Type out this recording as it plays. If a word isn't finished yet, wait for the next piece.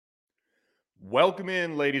Welcome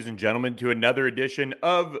in, ladies and gentlemen, to another edition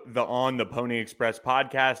of the On the Pony Express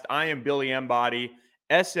podcast. I am Billy Embody.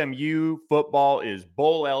 SMU football is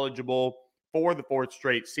bowl eligible for the fourth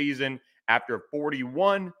straight season after a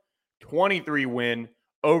 41-23 win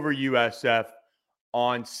over USF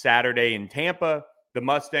on Saturday in Tampa. The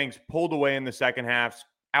Mustangs pulled away in the second half,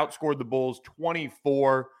 outscored the Bulls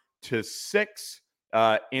 24-6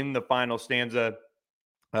 in the final stanza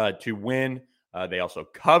to win. They also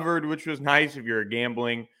covered, which was nice if you're a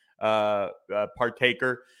gambling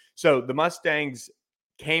partaker. So the Mustangs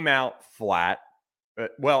came out flat.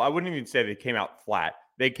 Well, I wouldn't even say they came out flat.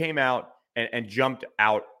 They came out and jumped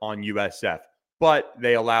out on USF, but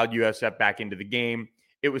they allowed USF back into the game.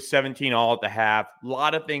 It was 17-all at the half. A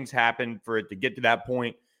lot of things happened for it to get to that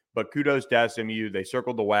point, but kudos to SMU. They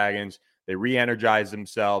circled the wagons. They re-energized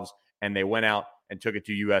themselves, and they went out and took it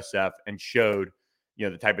to USF and showed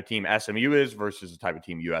the type of team SMU is versus the type of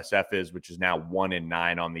team USF is, which is now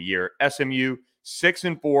 1-9 on the year. SMU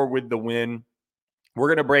 6-4 with the win. We're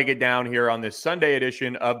going to break it down here on this Sunday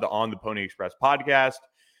edition of the On the Pony Express podcast.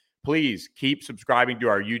 Please keep subscribing to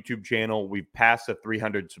our YouTube channel. We've passed the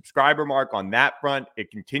 300 subscriber mark on that front. It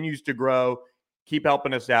continues to grow. Keep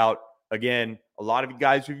helping us out. Again, a lot of you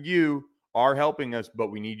guys are helping us, but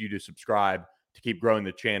we need you to subscribe to keep growing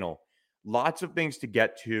the channel. Lots of things to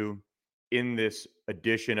get to in this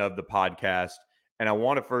edition of the podcast. And I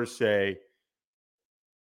want to first say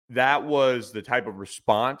that was the type of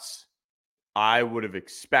response I would have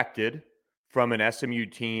expected from an SMU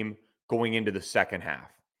team going into the second half.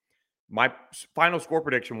 My final score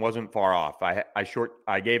prediction wasn't far off.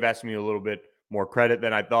 I gave SMU a little bit more credit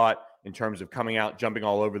than I thought in terms of coming out, jumping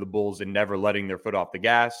all over the Bulls and never letting their foot off the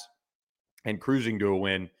gas and cruising to a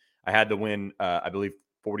win. I had the win, I believe,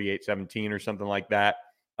 48-17 or something like that.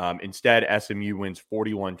 Instead, SMU wins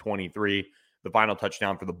 41-23. The final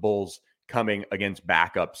touchdown for the Bulls coming against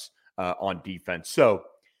backups on defense. So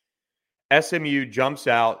SMU jumps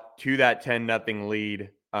out to that 10-0 lead,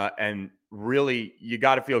 and really you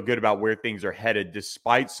got to feel good about where things are headed,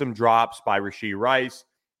 despite some drops by Rashee Rice,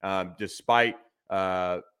 despite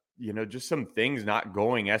just some things not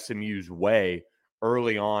going SMU's way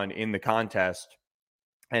early on in the contest,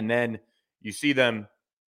 and then you see them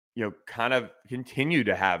kind of continue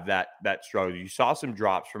to have that struggle. You saw some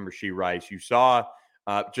drops from Rashee Rice. You saw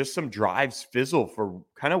just some drives fizzle for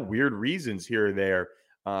kind of weird reasons here or there.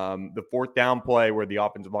 The fourth down play where the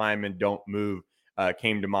offensive linemen don't move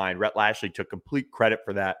came to mind. Rhett Lashley took complete credit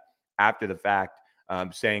for that after the fact,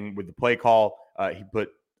 saying with the play call, he put,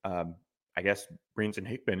 I guess, Brinson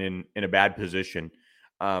Hickman in a bad position.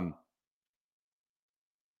 And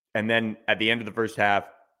then at the end of the first half,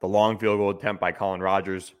 the long field goal attempt by Colin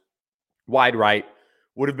Rogers, wide right,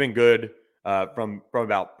 would have been good from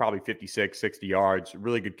about probably 56, 60 yards.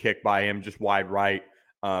 Really good kick by him, just wide right.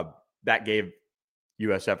 That gave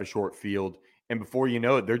USF a short field. And before you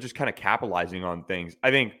know it, they're just kind of capitalizing on things.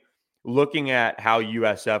 I think looking at how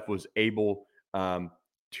USF was able to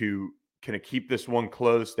kind of keep this one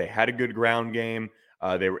close, they had a good ground game.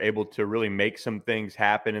 They were able to really make some things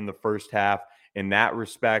happen in the first half. In that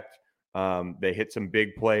respect, they hit some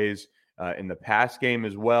big plays in the pass game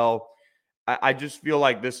as well. I just feel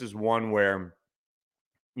like this is one where,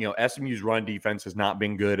 SMU's run defense has not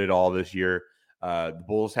been good at all this year. The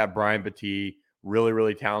Bulls have Brian Battie, really,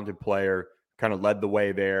 really talented player, kind of led the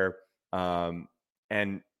way there. And,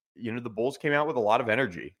 the Bulls came out with a lot of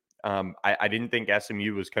energy. I didn't think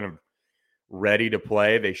SMU was kind of ready to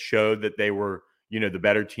play. They showed that they were, the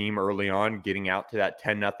better team early on, getting out to that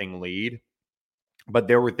 10-0 lead. But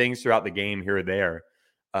there were things throughout the game here or there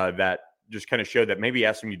that just kind of showed that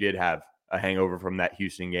maybe SMU did have a hangover from that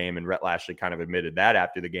Houston game, and Rhett Lashley kind of admitted that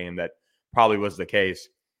after the game that probably was the case.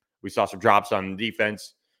 We saw some drops on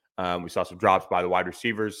defense. We saw some drops by the wide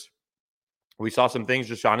receivers. We saw some things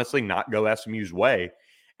just honestly not go SMU's way,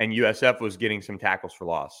 and USF was getting some tackles for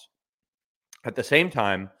loss. At the same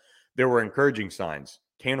time, there were encouraging signs.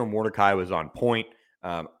 Tanner Mordecai was on point.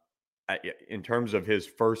 In terms of his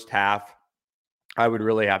first half, I would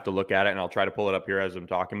really have to look at it, and I'll try to pull it up here as I'm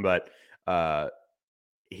talking, but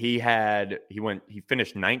he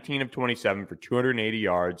finished 19 of 27 for 280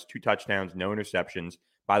 yards, 2 touchdowns, no interceptions.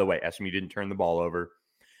 By the way, SMU didn't turn the ball over.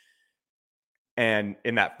 And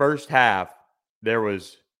in that first half, there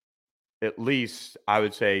was at least, I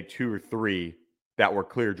would say, 2 or 3 that were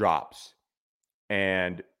clear drops.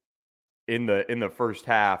 And in the first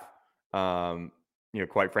half,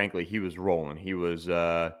 quite frankly, he was rolling. He was he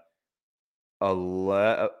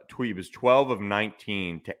was 12 of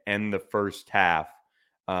 19 to end the first half,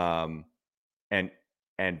 and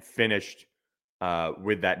finished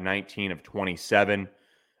with that 19 of 27.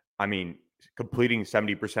 I mean, completing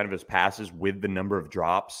 70% of his passes with the number of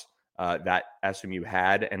drops that SMU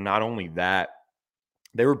had. And not only that,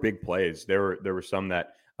 they were big plays. There were some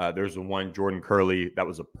that there's the one Jordan Curley that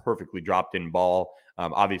was a perfectly dropped in ball.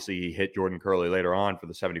 Obviously, he hit Jordan Curley later on for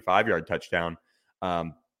the 75-yard touchdown.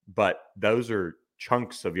 But those are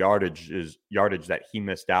chunks of yardage that he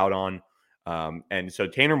missed out on. And so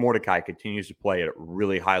Tanner Mordecai continues to play at a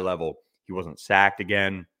really high level. He wasn't sacked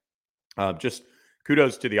again. Just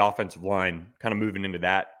kudos to the offensive line, kind of moving into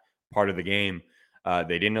that part of the game.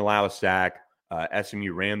 They didn't allow a sack.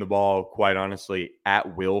 SMU ran the ball, quite honestly,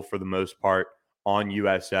 at will for the most part on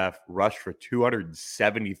USF, rushed for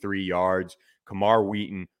 273 yards. Camar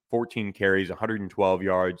Wheaton, 14 carries, 112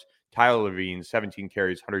 yards. Tyler Levine, 17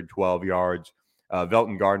 carries, 112 yards.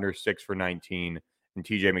 Velton Gardner, 6 for 19. And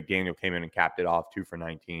TJ McDaniel came in and capped it off, 2 for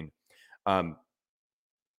 19.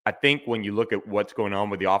 I think when you look at what's going on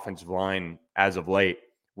with the offensive line as of late,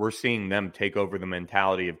 we're seeing them take over the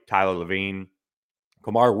mentality of Tyler Levine.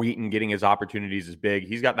 Camar Wheaton getting his opportunities is big.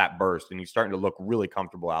 He's got that burst, and he's starting to look really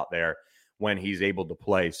comfortable out there when he's able to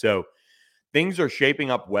play. So things are shaping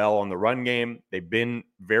up well on the run game. They've been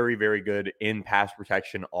very, very good in pass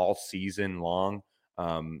protection all season long.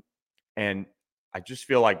 And I just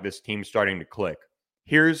feel like this team's starting to click.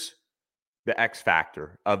 Here's the X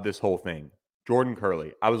factor of this whole thing. Jordan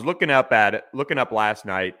Curley. I was looking up last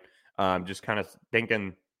night, just kind of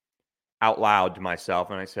thinking out loud to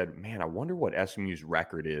myself, and I said, man, I wonder what SMU's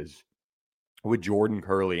record is with Jordan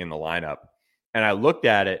Curley in the lineup. And I looked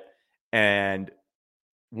at it, and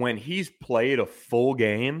when he's played a full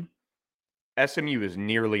game, SMU is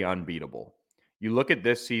nearly unbeatable. You look at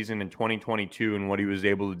this season in 2022 and what he was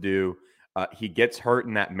able to do. He gets hurt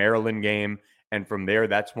in that Maryland game, and from there,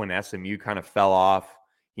 that's when SMU kind of fell off.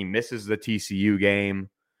 He misses the TCU game.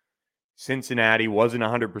 Cincinnati wasn't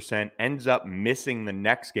 100%, ends up missing the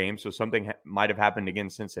next game. So something might have happened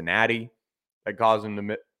against Cincinnati that caused him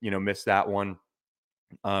to, miss that one.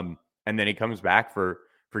 And then he comes back for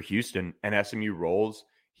Houston, and SMU rolls.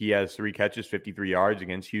 He has 3 catches, 53 yards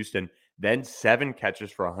against Houston, then 7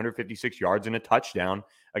 catches for 156 yards and a touchdown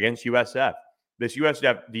against USF. This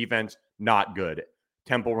USF defense, not good.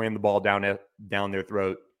 Temple ran the ball down their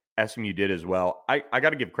throat. SMU did as well. I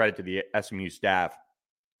got to give credit to the SMU staff.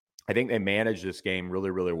 I think they managed this game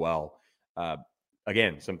really, really well.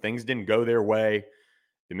 Again, some things didn't go their way.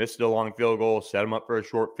 They missed a long field goal, set them up for a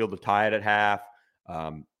short field to tie it at half.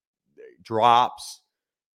 Drops,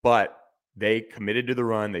 but they committed to the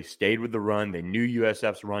run. They stayed with the run. They knew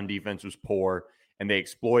USF's run defense was poor, and they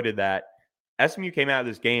exploited that. SMU came out of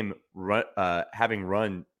this game having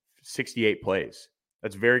run 68 plays.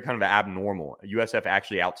 That's very kind of abnormal. USF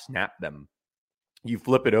actually outsnapped them. You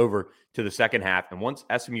flip it over to the second half, and once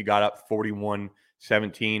SMU got up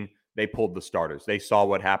 41-17, they pulled the starters. They saw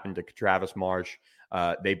what happened to Travis Marsh.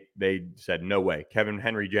 They said, no way. Kevin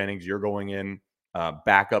Henry Jennings, you're going in.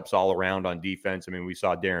 Backups all around on defense. I mean, we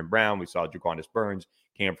saw Darren Brown. We saw Jaquandis Burns,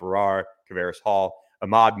 Cam Farrar, Kavaris Hall,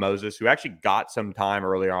 Ahmad Moses, who actually got some time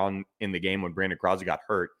earlier on in the game when Brandon Crosby got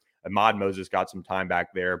hurt. Ahmad Moses got some time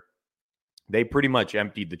back there. They pretty much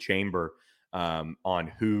emptied the chamber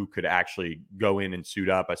on who could actually go in and suit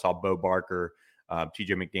up. I saw Bo Barker,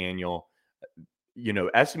 TJ McDaniel.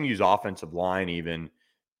 SMU's offensive line even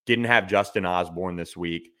didn't have Justin Osborne this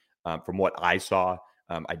week. From what I saw,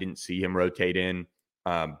 I didn't see him rotate in,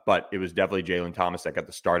 but it was definitely Jalen Thomas that got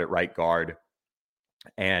the start at right guard.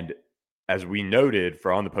 And as we noted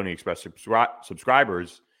for On the Pony Express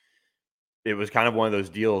subscribers, it was kind of one of those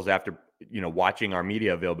deals after, watching our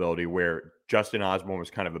media availability where Justin Osborne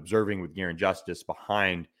was kind of observing with Garen Justice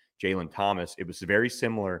behind Jalen Thomas. It was very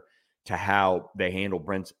similar to how they handled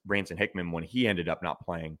Branson Hickman when he ended up not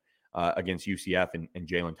playing against UCF, and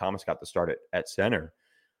Jalen Thomas got the start at center.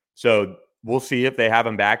 So we'll see if they have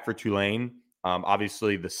him back for Tulane.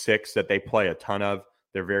 Obviously, the 6 that they play a ton of,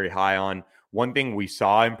 they're very high on. One thing we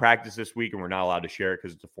saw in practice this week, and we're not allowed to share it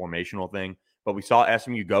because it's a formational thing, but we saw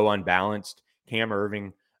SMU go unbalanced. Cam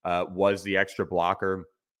Irving was the extra blocker,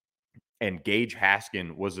 and Gage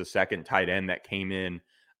Haskin was the second tight end that came in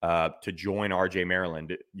to join RJ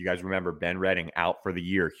Maryland. You guys remember Ben Redding out for the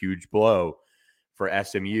year, huge blow for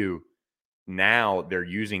SMU. Now they're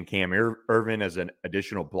using Cam Irvin as an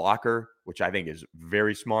additional blocker, which I think is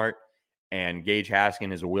very smart. And Gage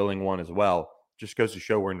Haskin is a willing one as well. Just goes to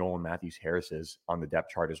show where Nolan Matthews-Harris is on the depth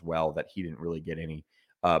chart as well, that he didn't really get any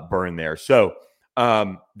burn there. So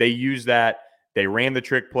they used that. They ran the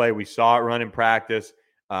trick play. We saw it run in practice.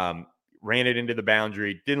 Ran it into the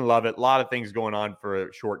boundary. Didn't love it. A lot of things going on for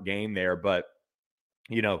a short game there. But,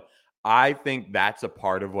 I think that's a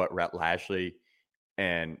part of what Rhett Lashley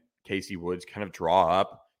and Casey Woods kind of draw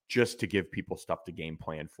up, just to give people stuff to game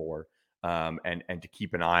plan for, and to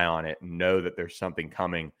keep an eye on it and know that there's something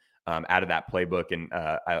coming out of that playbook. And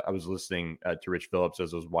I was listening to Rich Phillips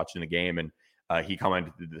as I was watching the game, and he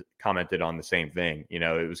commented on the same thing.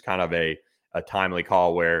 It was kind of a timely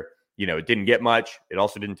call where, it didn't get much. It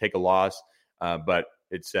also didn't take a loss, but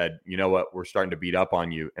it said, you know what, we're starting to beat up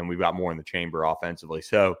on you, and we've got more in the chamber offensively.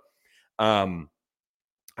 So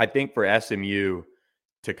I think for SMU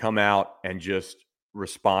to come out and just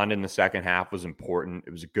respond in the second half was important.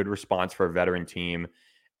 It was a good response for a veteran team.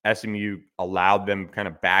 SMU allowed them kind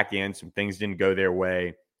of back in. Some things didn't go their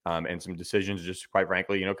way, and some decisions just, quite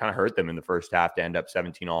frankly, kind of hurt them in the first half to end up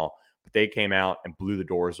 17-all. But they came out and blew the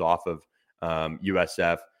doors off of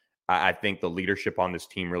USF. I think the leadership on this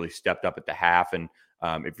team really stepped up at the half. And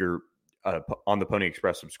if you're on the Pony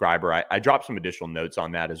Express subscriber, I dropped some additional notes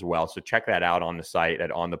on that as well. So check that out on the site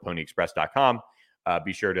at ontheponyexpress.com.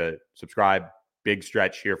 Be sure to subscribe. Big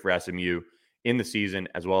stretch here for SMU in the season,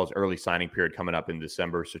 as well as early signing period coming up in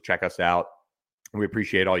December. So check us out. We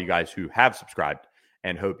appreciate all you guys who have subscribed,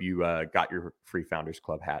 and hope you got your free Founders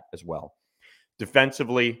Club hat as well.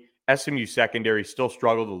 Defensively, SMU secondary still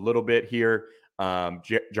struggled a little bit here.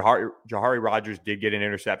 Jahari Rogers did get an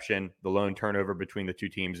interception, the lone turnover between the two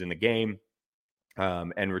teams in the game,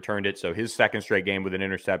 and returned it. So his second straight game with an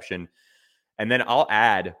interception. And then I'll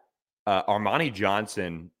add Armani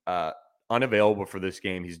Johnson, unavailable for this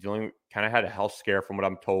game. He's kind of had a health scare from what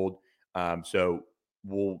I'm told. So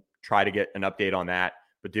we'll try to get an update on that,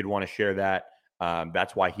 but did want to share that.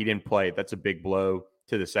 That's why he didn't play. That's a big blow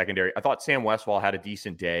to the secondary. I thought Sam Westfall had a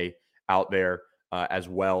decent day out there as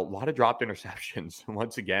well. A lot of dropped interceptions.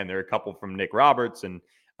 Once again, there are a couple from Nick Roberts, and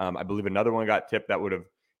I believe another one got tipped that would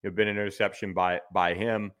have been an interception by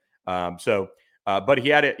him. But he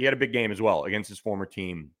had a big game as well against his former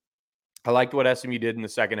team. I liked what SMU did in the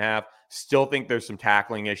second half. Still think there's some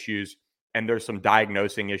tackling issues, and there's some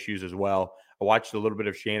diagnosing issues as well. I watched a little bit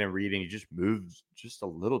of Shannon Reed, and he just moves just a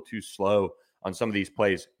little too slow on some of these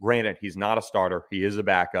plays. Granted, he's not a starter. He is a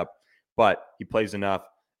backup, but he plays enough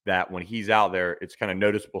that when he's out there, it's kind of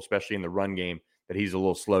noticeable, especially in the run game, that he's a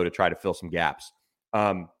little slow to try to fill some gaps.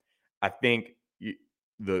 I think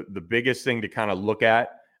the biggest thing to kind of look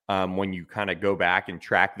at when you kind of go back and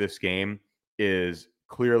track this game is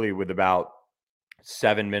clearly with about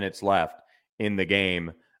 7 minutes left in the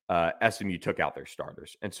game, SMU took out their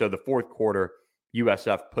starters. And so the fourth quarter,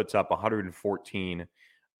 USF puts up 114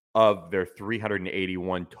 of their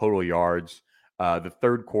 381 total yards. The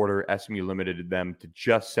third quarter, SMU limited them to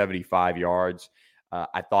just 75 yards.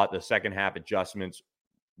 I thought the second half adjustments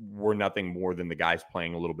were nothing more than the guys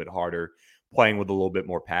playing a little bit harder, playing with a little bit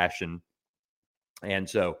more passion. And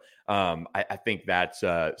so I think that's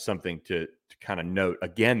something to kind of note.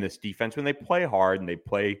 Again, this defense, when they play hard and they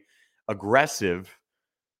play aggressive,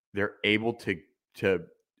 they're able to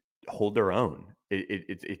hold their own.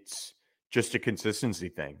 It's just a consistency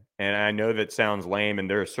thing. And I know that sounds lame, and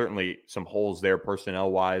there are certainly some holes there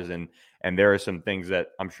personnel-wise, and there are some things that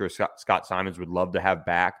I'm sure Scott Simons would love to have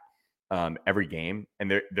back every game.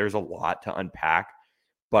 And there's a lot to unpack.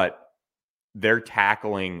 But their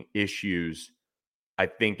tackling issues, I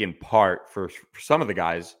think in part for some of the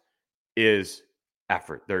guys, is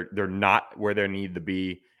effort. They're not where they need to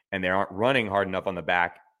be, and they aren't running hard enough on the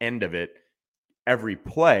back end of it every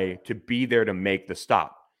play to be there to make the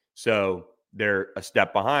stop. So they're a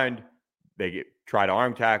step behind. They try to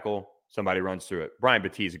arm tackle. Somebody runs through it. Brian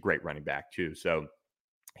Battie is a great running back too. So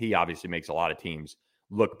he obviously makes a lot of teams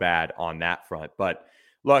look bad on that front. But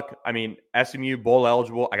look, I mean, SMU bowl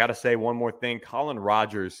eligible. I got to say one more thing. Colin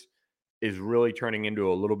Rogers is really turning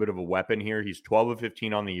into a little bit of a weapon here. He's 12 of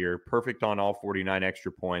 15 on the year, perfect on all 49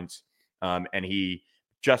 extra points. And he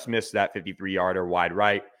just missed that 53-yarder wide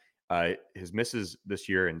right. His misses this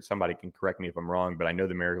year, and somebody can correct me if I'm wrong, but I know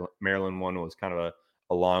the Maryland one was kind of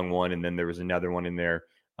a long one, and then there was another one in there.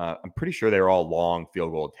 I'm pretty sure they were all long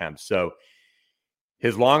field goal attempts. So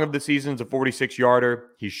his long of the season is a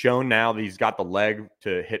 46-yarder. He's shown now that he's got the leg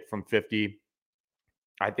to hit from 50.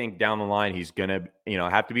 I think down the line he's going to,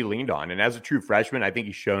 have to be leaned on. And as a true freshman, I think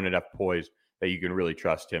he's shown enough poise that you can really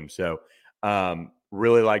trust him. So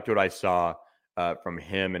really liked what I saw from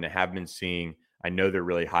him and have been seeing. I know they're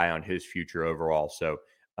really high on his future overall. So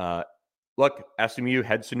look, SMU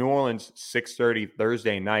heads to New Orleans 6:30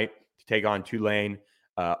 Thursday night to take on Tulane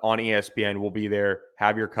on ESPN. We'll be there.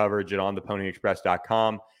 Have your coverage at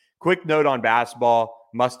ontheponyexpress.com. Quick note on basketball.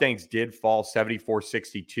 Mustangs did fall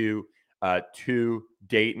 74-62 to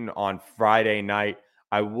Dayton on Friday night.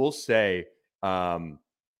 I will say it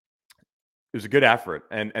was a good effort,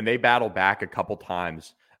 and they battled back a couple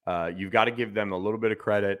times. You've got to give them a little bit of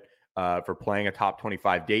credit. for playing a top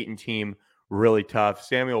 25 Dayton team. Really tough.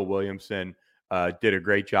 Samuel Williamson did a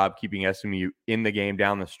great job keeping SMU in the game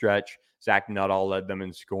down the stretch. Zach Nuttall led them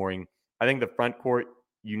in scoring. I think the front court,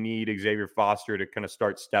 you need Xavier Foster to kind of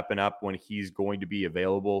start stepping up when he's going to be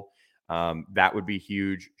available. That would be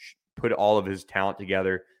huge. Put all of his talent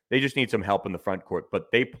together. They just need some help in the front court,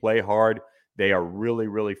 but they play hard. They are really,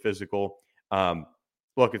 really physical.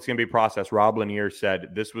 Look, it's going to be a process. Rob Lanier said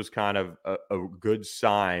this was kind of a good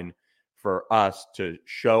sign for us to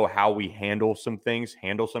show how we handle some things,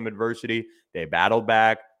 handle some adversity. They battled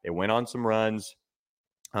back. They went on some runs,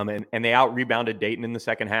 and they out-rebounded Dayton in the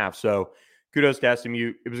second half. So kudos to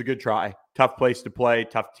SMU. It was a good try. Tough place to play,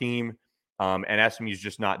 tough team, and SMU's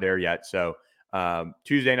just not there yet. So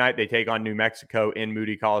Tuesday night, they take on New Mexico in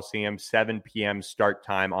Moody Coliseum, 7 p.m. start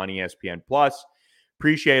time on ESPN+.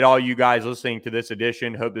 Appreciate all you guys listening to this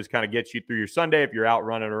edition. Hope this kind of gets you through your Sunday if you're out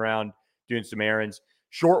running around doing some errands.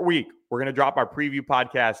 Short week. We're going to drop our preview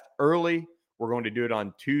podcast early. We're going to do it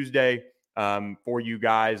on Tuesday for you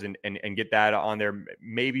guys and get that on there.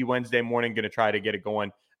 Maybe Wednesday morning. Going to try to get it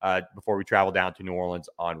going before we travel down to New Orleans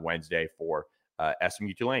on Wednesday for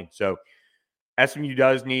SMU Tulane. So SMU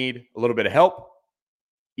does need a little bit of help.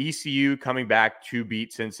 ECU coming back to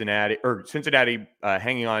beat Cincinnati, or Cincinnati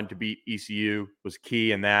hanging on to beat ECU was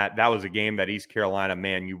key in that. That was a game that East Carolina,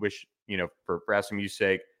 man, you wish, for SMU's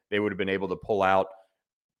sake, they would have been able to pull out.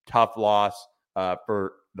 Tough loss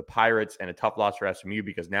for the Pirates and a tough loss for SMU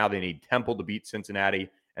because now they need Temple to beat Cincinnati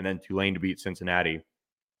and then Tulane to beat Cincinnati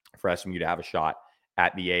for SMU to have a shot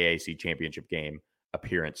at the AAC championship game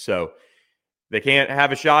appearance. So they can't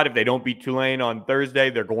have a shot if they don't beat Tulane on Thursday.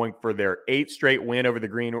 They're going for their 8th straight win over the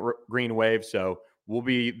Green Wave. So we'll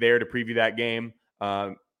be there to preview that game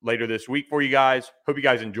later this week for you guys. Hope you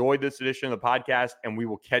guys enjoyed this edition of the podcast, and we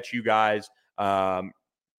will catch you guys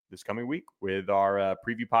this coming week with our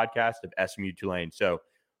preview podcast of SMU Tulane. So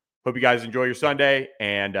hope you guys enjoy your Sunday,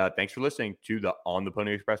 and thanks for listening to the On the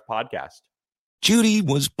Pony Express podcast. Judy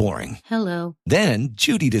was boring. Hello. Then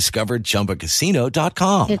Judy discovered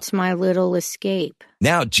ChumbaCasino.com. It's my little escape.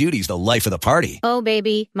 Now Judy's the life of the party. Oh,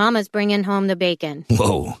 baby, mama's bringing home the bacon.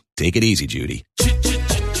 Whoa, take it easy, Judy.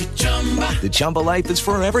 The Chumba life is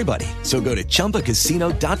for everybody. So go to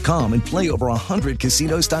ChumbaCasino.com and play over 100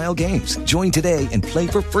 casino-style games. Join today and play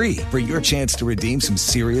for free for your chance to redeem some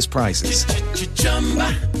serious prizes.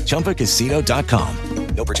 ChumbaCasino.com.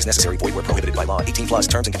 No purchase necessary. Void where prohibited by law. 18+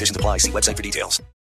 terms and conditions apply. See website for details.